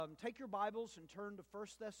Take your Bibles and turn to 1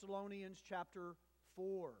 Thessalonians chapter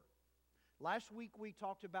 4. Last week we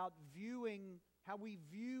talked about how we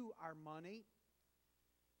view our money,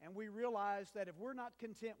 and we realized that if we're not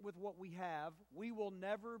content with what we have, we will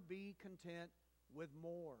never be content with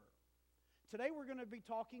more. Today we're going to be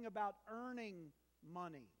talking about earning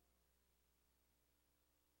money.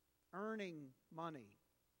 Earning money.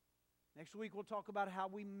 Next week we'll talk about how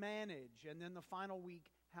we manage, and then the final week,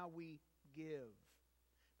 how we give.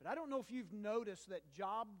 But I don't know if you've noticed that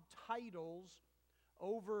job titles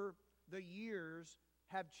over the years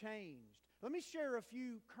have changed. Let me share a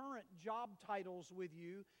few current job titles with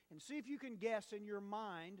you and see if you can guess in your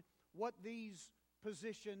mind what these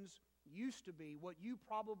positions used to be, what you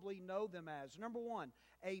probably know them as. Number one,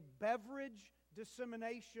 a beverage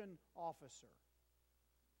dissemination officer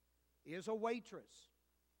is a waitress.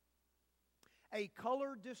 A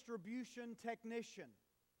color distribution technician,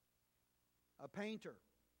 a painter.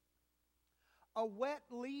 A wet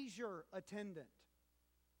leisure attendant,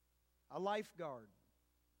 a lifeguard.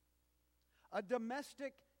 A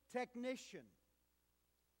domestic technician,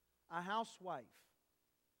 a housewife.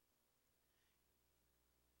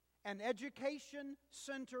 An education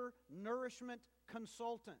center nourishment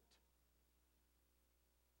consultant.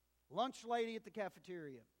 Lunch lady at the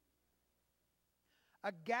cafeteria.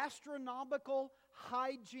 A gastronomical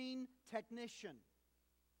hygiene technician.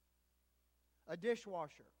 A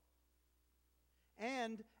dishwasher.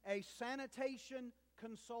 And a sanitation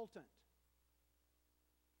consultant.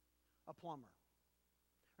 A plumber.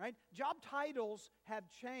 Right? Job titles have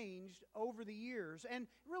changed over the years. And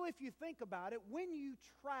really, if you think about it, when you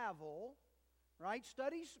travel, right,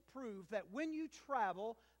 studies prove that when you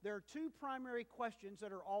travel, there are two primary questions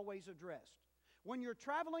that are always addressed. When you're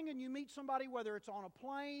traveling and you meet somebody, whether it's on a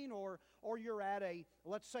plane or you're at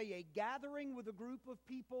let's say a gathering with a group of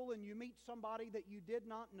people and you meet somebody that you did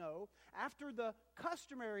not know, after the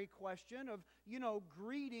customary question of,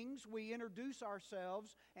 greetings, we introduce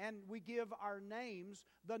ourselves and we give our names,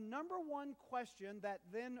 the number one question that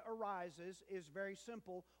then arises is very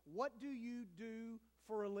simple. What do you do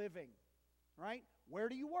for a living? Right? Where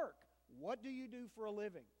do you work? What do you do for a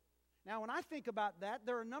living? Now, when I think about that,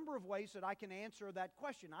 there are a number of ways that I can answer that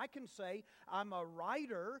question. I can say I'm a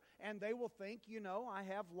writer, and they will think, I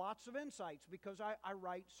have lots of insights because I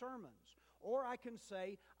write sermons. Or I can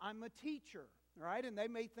say I'm a teacher, right? And they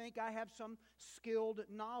may think I have some skilled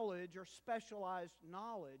knowledge or specialized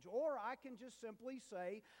knowledge. Or I can just simply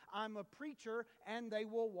say I'm a preacher, and they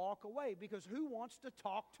will walk away because who wants to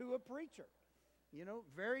talk to a preacher?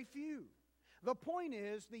 Very few. The point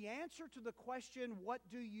is, the answer to the question, what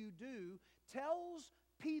do you do, tells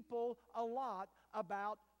people a lot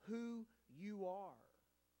about who you are.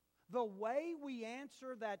 The way we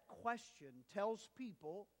answer that question tells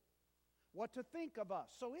people what to think of us.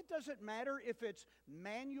 So it doesn't matter if it's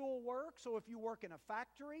manual work, so if you work in a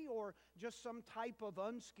factory or just some type of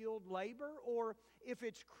unskilled labor, or if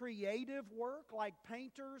it's creative work like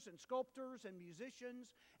painters and sculptors and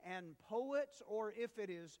musicians and poets, or if it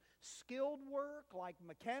is skilled work like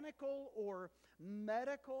mechanical or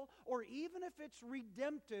medical, or even if it's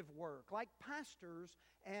redemptive work like pastors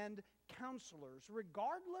and counselors.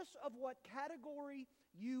 Regardless of what category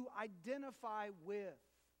you identify with,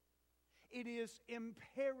 it is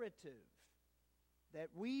imperative that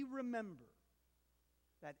we remember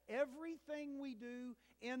that everything we do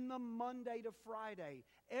in the Monday to Friday,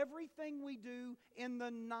 everything we do in the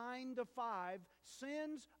 9 to 5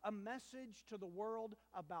 sends a message to the world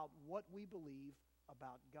about what we believe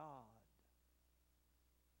about God.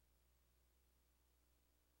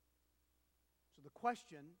 So the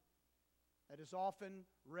question that is often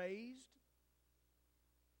raised,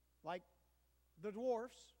 like the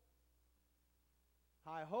dwarfs,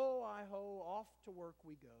 hi-ho, hi-ho, off to work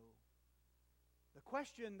we go. The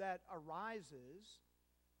question that arises,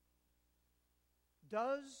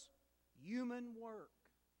 does human work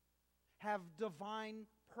have divine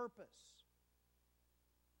purpose?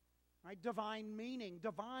 Right? Divine meaning,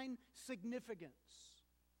 divine significance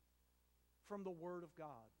from the Word of God.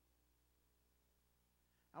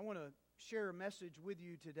 I want to share a message with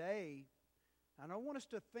you today, and I want us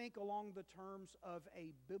to think along the terms of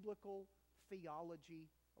a biblical theology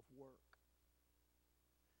of work.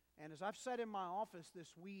 And as I've sat in my office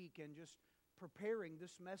this week and just preparing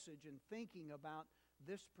this message and thinking about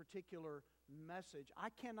this particular message, I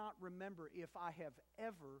cannot remember if I have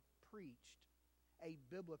ever preached a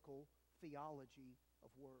biblical theology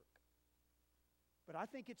of work. But I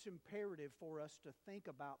think it's imperative for us to think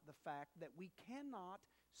about the fact that we cannot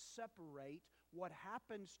separate what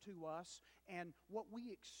happens to us and what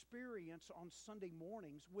we experience on Sunday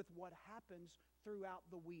mornings with what happens throughout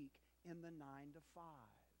the week in the 9 to 5.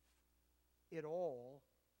 It all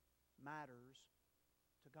matters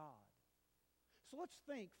to God. So let's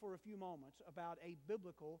think for a few moments about a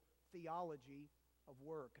biblical theology of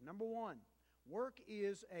work. Number one, work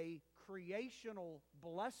is a creational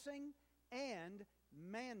blessing and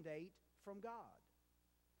mandate from God.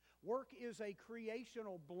 Work is a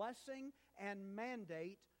creational blessing and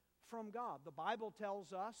mandate from God. The Bible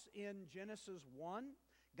tells us in Genesis 1,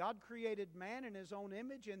 God created man in His own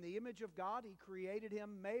image. In the image of God, He created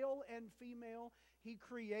him, male and female. He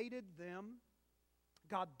created them.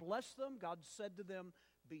 God blessed them. God said to them,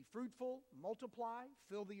 "Be fruitful, multiply,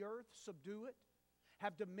 fill the earth, subdue it,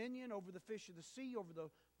 have dominion over the fish of the sea, over the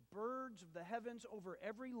birds of the heavens, over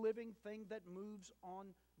every living thing that moves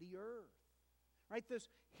on the earth." Right? This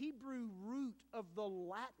Hebrew root of the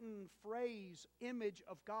Latin phrase image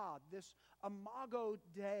of God, this imago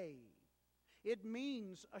Dei, it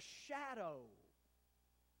means a shadow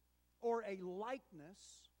or a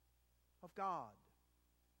likeness of God.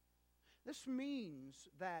 This means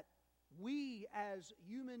that we as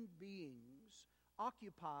human beings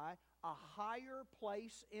occupy a higher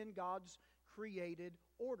place in God's created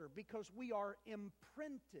order because we are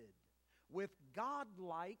imprinted with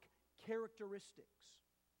God-like characteristics.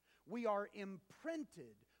 We are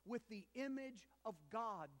imprinted with the image of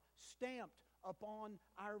God stamped upon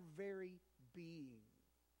our very being.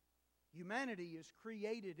 Humanity is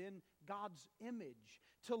created in God's image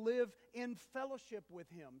to live in fellowship with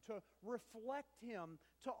Him, to reflect Him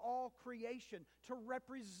to all creation, to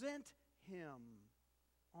represent Him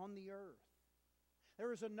on the earth.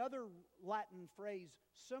 There is another Latin phrase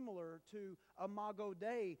similar to imago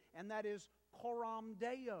Dei, and that is coram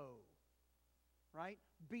Deo, right?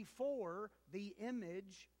 Before the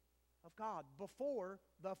image of God, before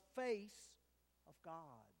the face of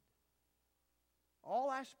God.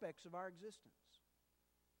 All aspects of our existence,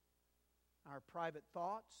 our private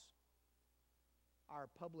thoughts, our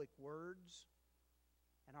public words,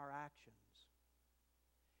 and our actions.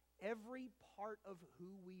 Every part of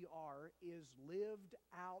who we are is lived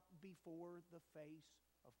out before the face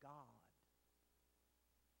of God.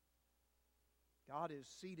 God is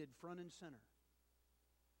seated front and center,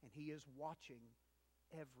 and He is watching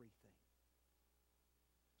everything.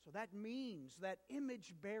 So that means that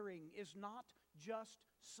image bearing is not just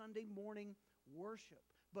Sunday morning worship,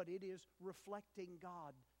 but it is reflecting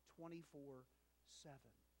God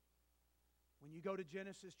 24/7. When you go to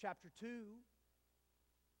Genesis chapter 2,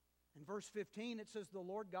 in verse 15, it says, "The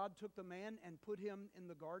Lord God took the man and put him in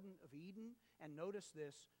the Garden of Eden," and notice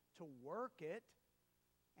this, "to work it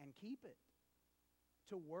and keep it."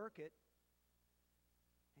 To work it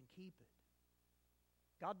and keep it.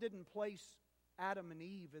 God didn't place Adam and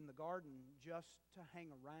Eve in the garden just to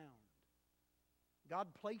hang around.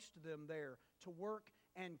 God placed them there to work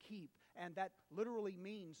and keep, and that literally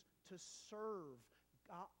means to serve.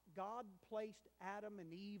 God placed Adam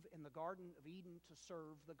and Eve in the Garden of Eden to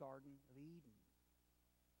serve the Garden of Eden,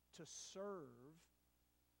 to serve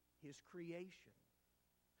His creation.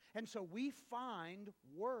 And so we find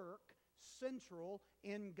work central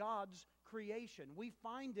in God's creation. We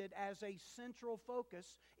find it as a central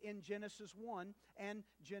focus in Genesis 1 and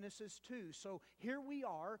Genesis 2. So here we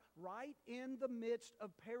are right in the midst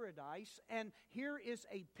of paradise, and here is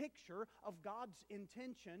a picture of God's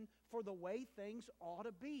intention for the way things ought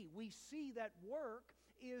to be. We see that work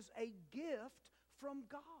is a gift from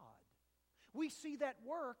God. We see that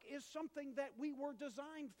work is something that we were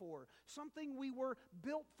designed for, something we were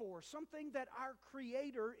built for, something that our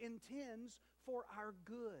Creator intends for our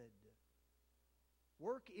good.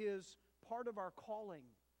 Work is part of our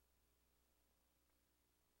calling,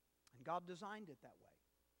 and God designed it that way.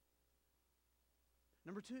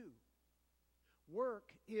 Number two,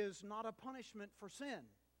 work is not a punishment for sin,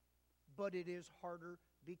 but it is harder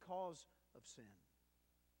because of sin.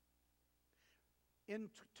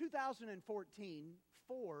 In 2014,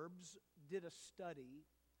 Forbes did a study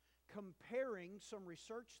comparing some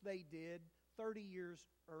research they did 30 years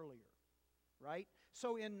earlier, right?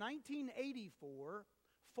 So in 1984,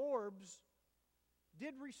 Forbes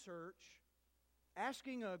did research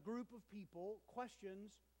asking a group of people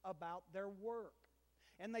questions about their work.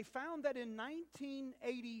 And they found that in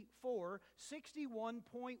 1984,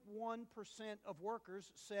 61.1% of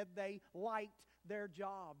workers said they liked their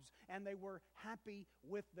jobs and they were happy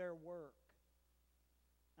with their work.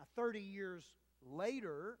 Now, 30 years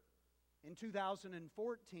later, in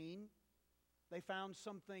 2014, they found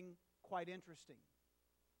something quite interesting.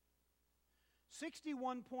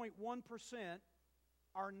 61.1%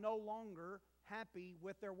 are no longer happy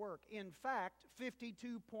with their work. In fact,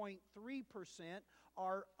 52.3%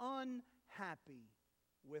 are unhappy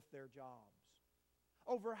with their jobs.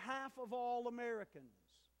 Over half of all Americans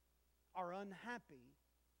are unhappy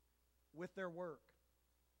with their work.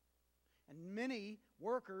 And many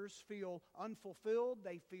workers feel unfulfilled,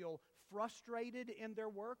 they feel frustrated in their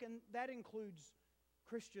work, and that includes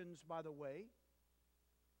Christians, by the way.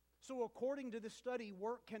 So according to this study,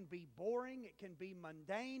 work can be boring, it can be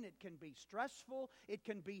mundane, it can be stressful, it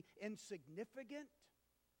can be insignificant.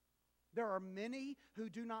 There are many who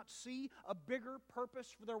do not see a bigger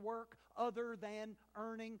purpose for their work other than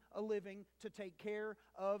earning a living to take care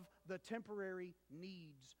of the temporary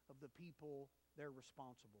needs of the people they're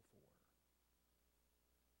responsible for.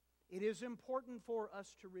 It is important for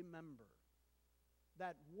us to remember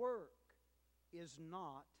that work is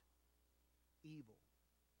not evil,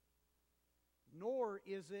 nor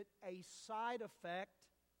is it a side effect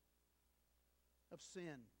of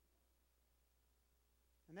sin.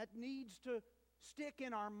 And that needs to stick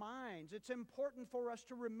in our minds. It's important for us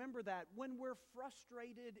to remember that when we're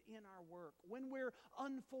frustrated in our work, when we're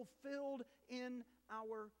unfulfilled in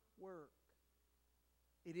our work.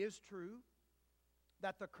 It is true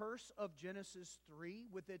that the curse of Genesis 3,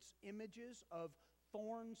 with its images of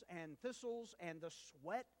thorns and thistles and the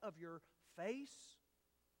sweat of your face,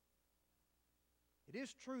 it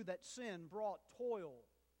is true that sin brought toil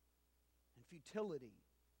and futility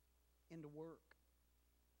into work.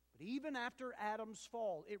 But even after Adam's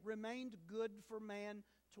fall, it remained good for man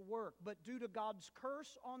to work. But due to God's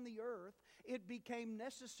curse on the earth, it became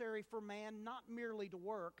necessary for man not merely to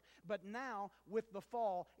work, but now, with the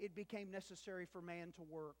fall, it became necessary for man to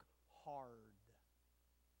work hard.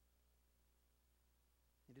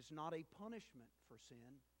 It is not a punishment for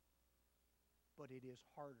sin, but it is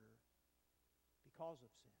harder because of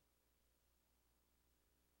sin.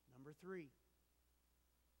 Number 3.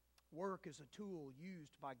 Work is a tool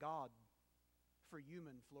used by God for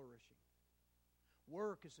human flourishing.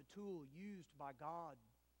 Work is a tool used by God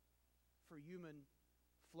for human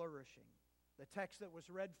flourishing. The text that was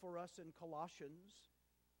read for us in Colossians,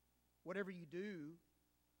 whatever you do,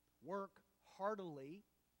 work heartily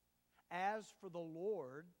as for the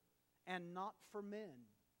Lord and not for men,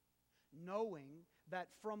 knowing that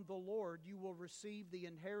from the Lord you will receive the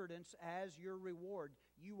inheritance as your reward.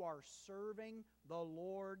 You are serving the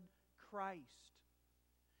Lord Christ.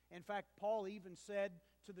 In fact, Paul even said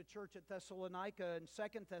to the church at Thessalonica in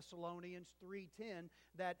 2 Thessalonians 3:10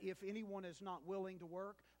 that if anyone is not willing to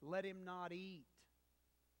work, let him not eat.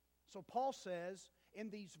 So Paul says in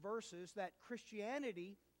these verses that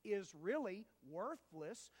Christianity is really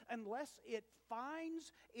worthless unless it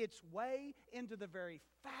finds its way into the very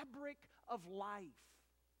fabric of life.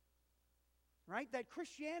 Right? That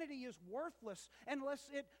Christianity is worthless unless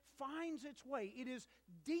it finds its way. It is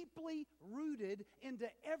deeply rooted into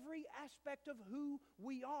every aspect of who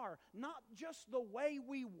we are. Not just the way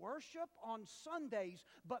we worship on Sundays,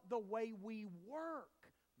 but the way we work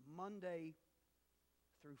Monday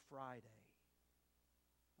through Friday.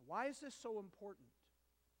 Why is this so important?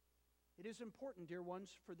 It is important, dear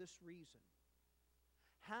ones, for this reason.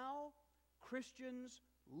 How Christians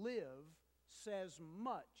live says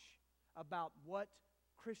much about what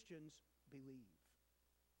Christians believe.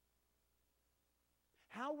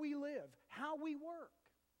 How we live, how we work,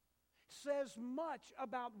 says much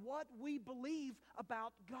about what we believe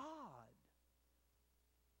about God.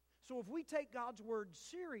 So if we take God's Word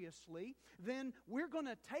seriously, then we're going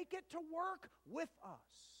to take it to work with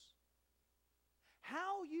us.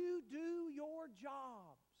 How you do your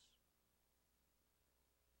jobs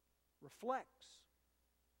reflects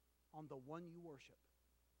on the one you worship.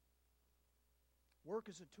 Work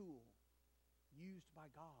is a tool used by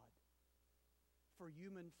God for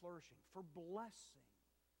human flourishing, for blessing,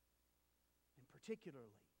 and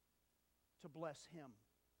particularly to bless Him.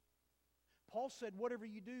 Paul said, whatever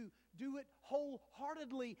you do, do it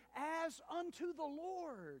wholeheartedly as unto the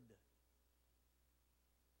Lord.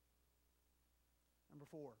 Number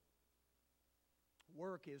 4,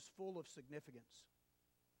 work is full of significance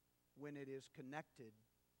when it is connected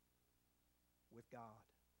with God.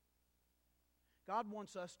 God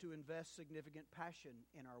wants us to invest significant passion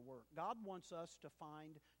in our work. God wants us to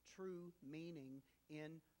find true meaning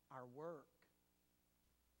in our work.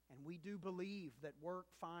 And we do believe that work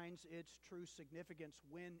finds its true significance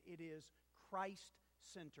when it is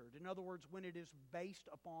Christ-centered. In other words, when it is based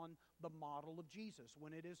upon the model of Jesus,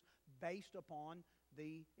 when it is based upon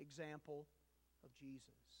the example of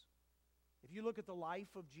Jesus. If you look at the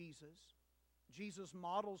life of Jesus, Jesus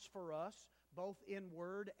models for us, both in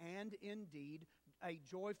word and in deed, a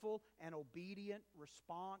joyful and obedient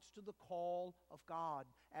response to the call of God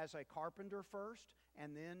as a carpenter first,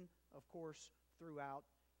 and then, of course, throughout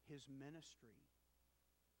his ministry.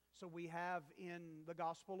 So we have in the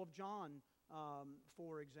Gospel of John,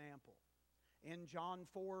 for example, in John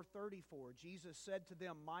 4:34, Jesus said to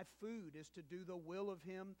them, "My food is to do the will of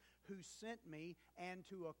him who sent me and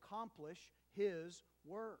to accomplish his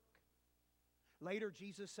work." Later,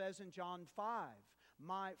 Jesus says in John 5,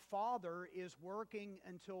 "My Father is working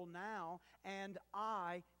until now, and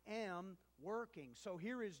I am working." So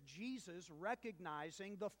here is Jesus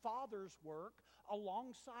recognizing the Father's work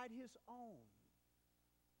alongside his own.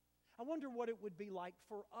 I wonder what it would be like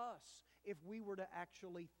for us if we were to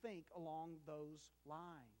actually think along those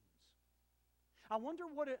lines. I wonder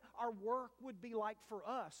what our work would be like for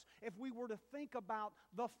us if we were to think about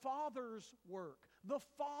the Father's work, the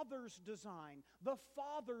Father's design, the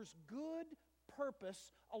Father's good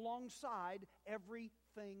purpose alongside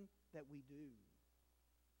everything that we do.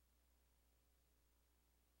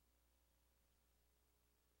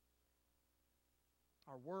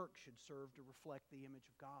 Our work should serve to reflect the image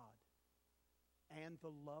of God and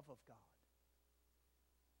the love of God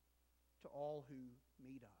to all who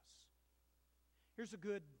meet us. Here's a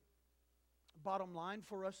good bottom line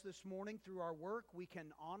for us this morning. Through our work, we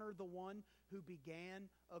can honor the one who began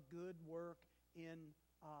a good work in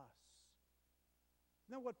us.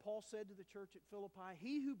 You know what Paul said to the church at Philippi?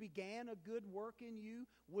 "He who began a good work in you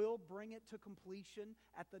will bring it to completion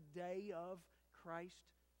at the day of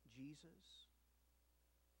Christ Jesus."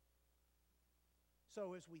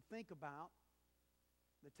 So as we think about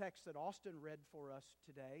the text that Austin read for us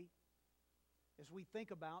today, as we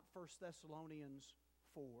think about 1 Thessalonians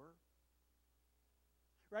 4,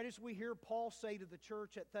 right, as we hear Paul say to the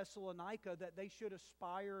church at Thessalonica that they should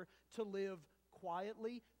aspire to live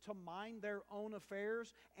quietly, to mind their own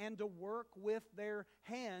affairs, and to work with their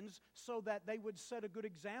hands so that they would set a good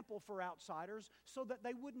example for outsiders, so that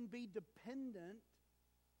they wouldn't be dependent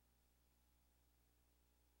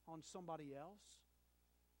on somebody else.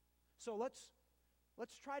 So let's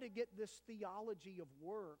try to get this theology of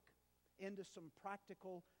work into some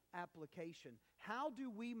practical application. How do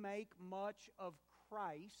we make much of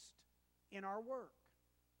Christ in our work?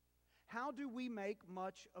 How do we make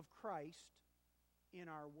much of Christ in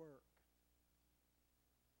our work?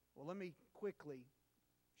 Well, let me quickly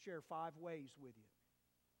share 5 ways with you.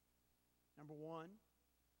 Number 1,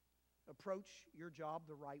 approach your job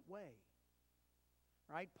the right way.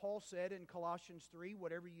 Right? Paul said in Colossians 3,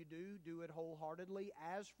 "Whatever you do, do it wholeheartedly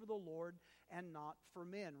as for the Lord and not for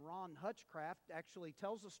men." Ron Hutchcraft actually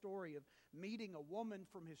tells a story of meeting a woman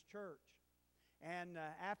from his church. And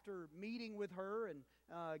after meeting with her and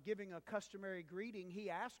giving a customary greeting, he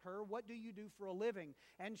asked her, "What do you do for a living?"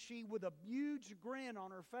 And she, with a huge grin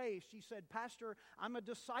on her face, she said, "Pastor, I'm a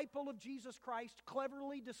disciple of Jesus Christ,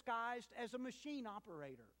 cleverly disguised as a machine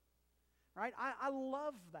operator." Right? I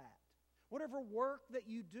love that. Whatever work that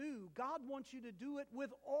you do, God wants you to do it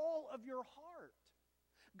with all of your heart.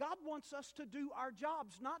 God wants us to do our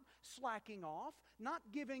jobs, not slacking off,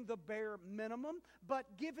 not giving the bare minimum,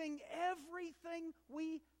 but giving everything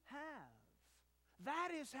we have.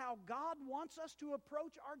 That is how God wants us to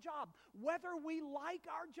approach our job, whether we like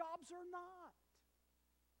our jobs or not.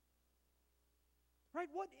 Right?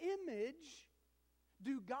 What image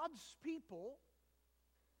do God's people,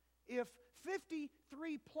 if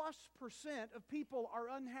 53+% of people are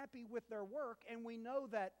unhappy with their work, and we know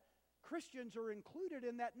that Christians are included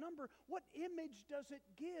in that number, what image does it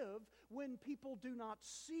give when people do not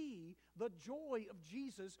see the joy of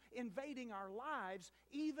Jesus invading our lives,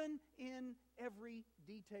 even in every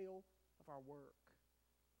detail of our work?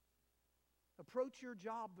 Approach your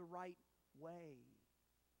job the right way.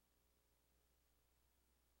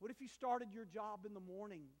 What if you started your job in the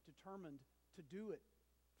morning determined to do it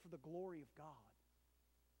for the glory of God,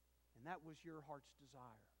 and that was your heart's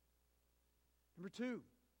desire? Number 2,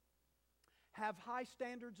 have high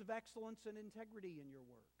standards of excellence and integrity in your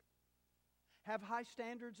work. Have high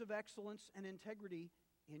standards of excellence and integrity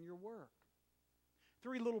in your work.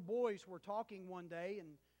 3 little boys were talking one day,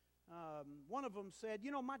 and one of them said, "You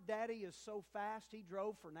know, my daddy is so fast, he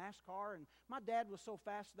drove for NASCAR, and my dad was so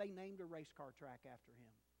fast they named a race car track after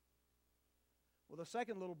him." Well, the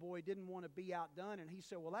second little boy didn't want to be outdone, and he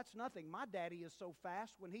said, "Well, that's nothing. My daddy is so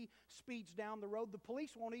fast, when he speeds down the road, the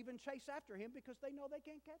police won't even chase after him because they know they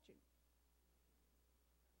can't catch him."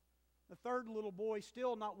 The third little boy,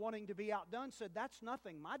 still not wanting to be outdone, said, "That's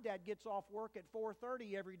nothing. My dad gets off work at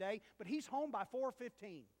 4:30 every day, but he's home by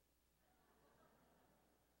 4:15.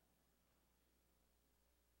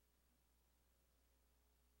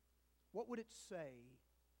 What would it say,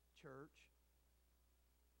 church,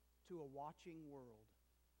 to a watching world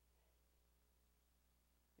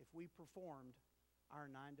if we performed our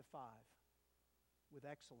 9 to 5 with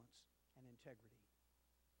excellence and integrity?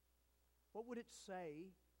 What would it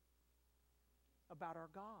say about our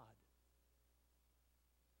God?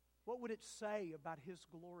 What would it say about His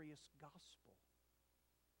glorious gospel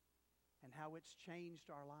and how it's changed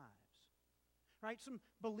our lives? Right? Some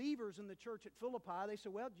believers in the church at Philippi, they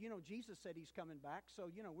said, well, Jesus said He's coming back, so,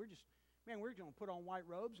 we're going to put on white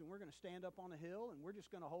robes and we're going to stand up on a hill and we're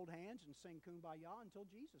just going to hold hands and sing Kumbaya until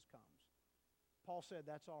Jesus comes. Paul said,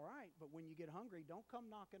 that's all right, but when you get hungry, don't come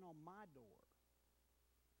knocking on my door.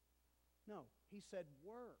 No, he said,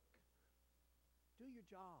 work. Do your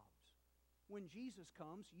jobs. When Jesus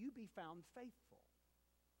comes, you be found faithful.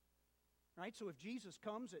 Right? So if Jesus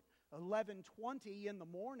comes at 11:20 in the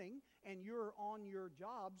morning and you're on your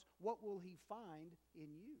jobs, what will He find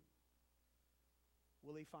in you?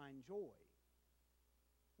 Will He find joy?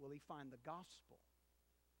 Will He find the gospel?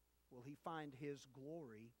 Will He find His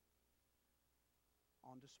glory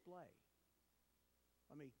on display?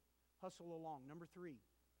 Let me hustle along. Number 3,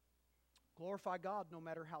 glorify God no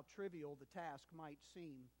matter how trivial the task might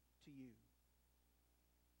seem to you.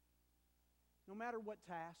 No matter what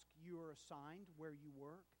task you are assigned where you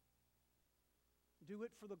work, do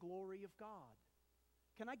it for the glory of God.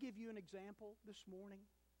 Can I give you an example this morning?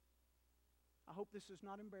 I hope this is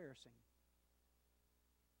not embarrassing.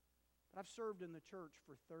 But I've served in the church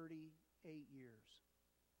for 38 years.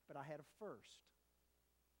 But I had a first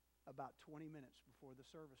about 20 minutes before the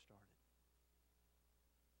service started.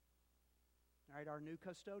 All right, our new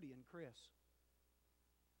custodian, Chris,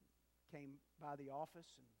 came by the office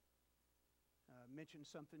and mentioned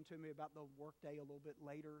something to me about the workday a little bit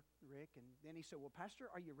later, Rick. And then he said, well, Pastor,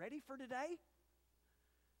 are you ready for today?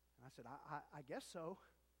 And I said, I guess so.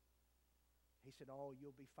 He said, oh,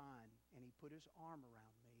 you'll be fine. And he put his arm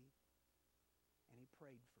around me and he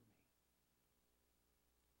prayed for me.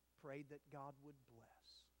 Prayed that God would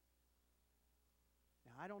bless.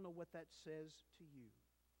 Now, I don't know what that says to you,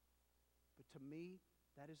 but to me,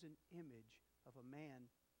 that is an image of a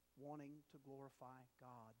man wanting to glorify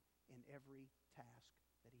God in every task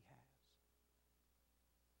that he has.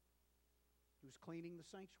 He was cleaning the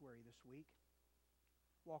sanctuary this week.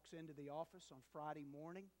 Walks into the office on Friday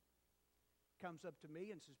morning. Comes up to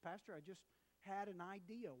me and says, Pastor, I just had an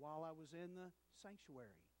idea while I was in the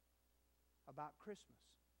sanctuary about Christmas.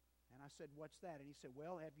 And I said, what's that? And he said,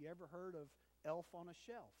 well, have you ever heard of Elf on a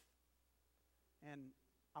Shelf? And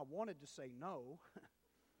I wanted to say no,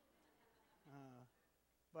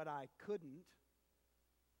 but I couldn't.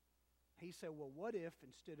 He said, well, what if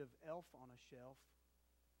instead of elf on a shelf,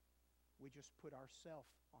 we just put ourself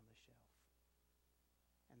on the shelf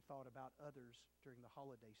and thought about others during the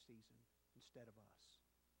holiday season instead of us?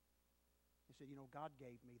 He said, God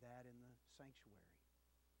gave me that in the sanctuary.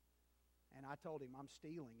 And I told him I'm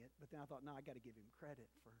stealing it, but then I thought, no, I got to give him credit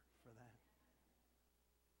for that.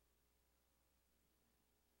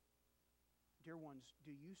 Dear ones,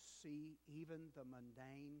 do you see even the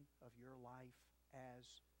mundane of your life as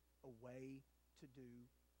a way to do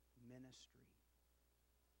ministry?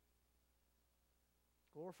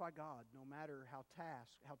 Glorify God no matter how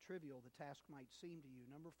trivial the task might seem to you.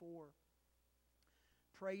 Number 4,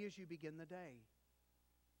 pray as you begin the day.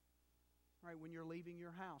 Right, when you're leaving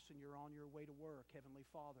your house and you're on your way to work, Heavenly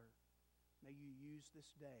Father, may you use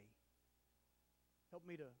this day. Help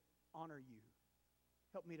me to honor you.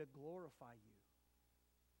 Help me to glorify you.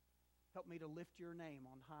 Help me to lift your name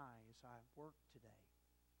on high as I work today.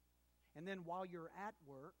 And then while you're at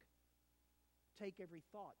work, take every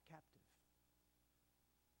thought captive.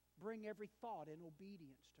 Bring every thought in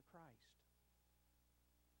obedience to Christ.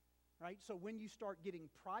 Right? So when you start getting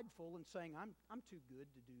prideful and saying, I'm too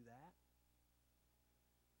good to do that.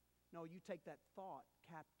 No, you take that thought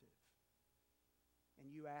captive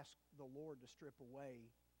and you ask the Lord to strip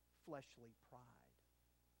away fleshly pride.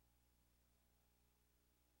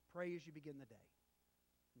 Pray as you begin the day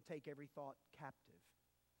and take every thought captive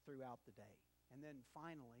throughout the day. And then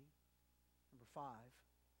finally, number 5,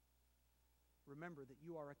 remember that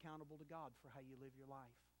you are accountable to God for how you live your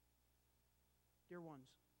life. Dear ones,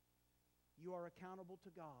 you are accountable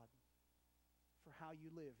to God for how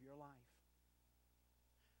you live your life.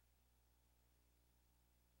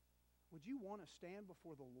 Would you want to stand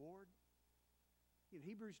before the Lord?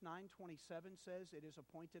 Hebrews 9:27 says, it is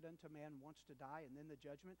appointed unto man once to die and then the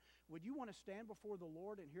judgment. Would you want to stand before the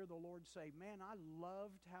Lord and hear the Lord say, man, I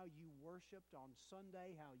loved how you worshiped on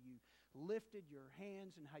Sunday, how you lifted your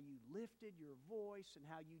hands and how you lifted your voice and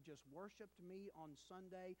how you just worshiped me on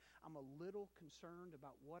Sunday. I'm a little concerned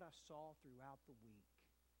about what I saw throughout the week.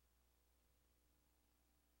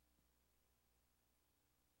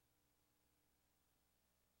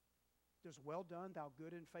 Does well done, thou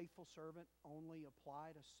good and faithful servant, only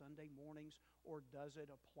apply to Sunday mornings, or does it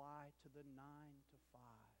apply to the 9 to 5?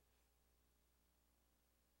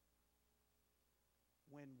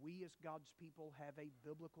 When we as God's people have a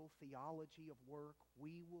biblical theology of work,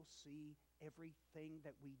 we will see everything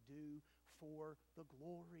that we do for the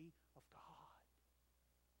glory of God.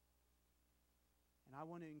 And I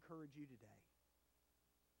want to encourage you today.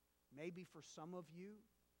 Maybe for some of you,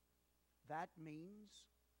 that means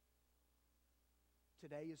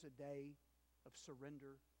today is a day of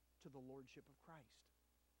surrender to the Lordship of Christ.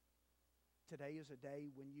 Today is a day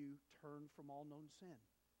when you turn from all known sin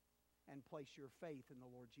and place your faith in the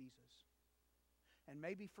Lord Jesus. And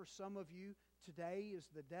maybe for some of you, today is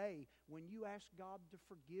the day when you ask God to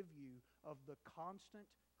forgive you of the constant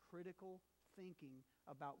critical thinking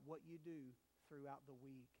about what you do throughout the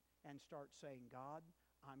week and start saying, God,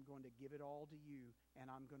 I'm going to give it all to you, and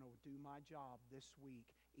I'm going to do my job this week,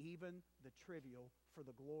 even the trivial, for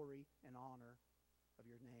the glory and honor of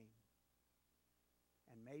your name.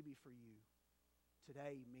 And maybe for you,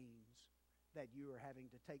 today means that you are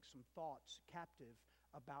having to take some thoughts captive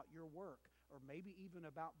about your work, or maybe even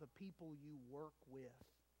about the people you work with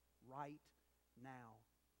right now,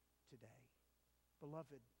 today.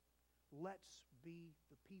 Beloved, let's be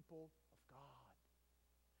the people of God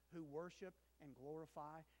who worship and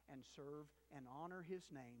glorify and serve and honor His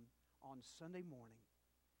name on Sunday morning,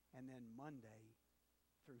 and then Monday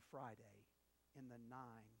through Friday in the 9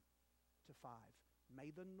 to 5.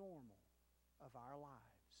 May the normal of our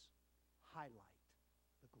lives highlight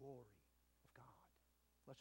the glory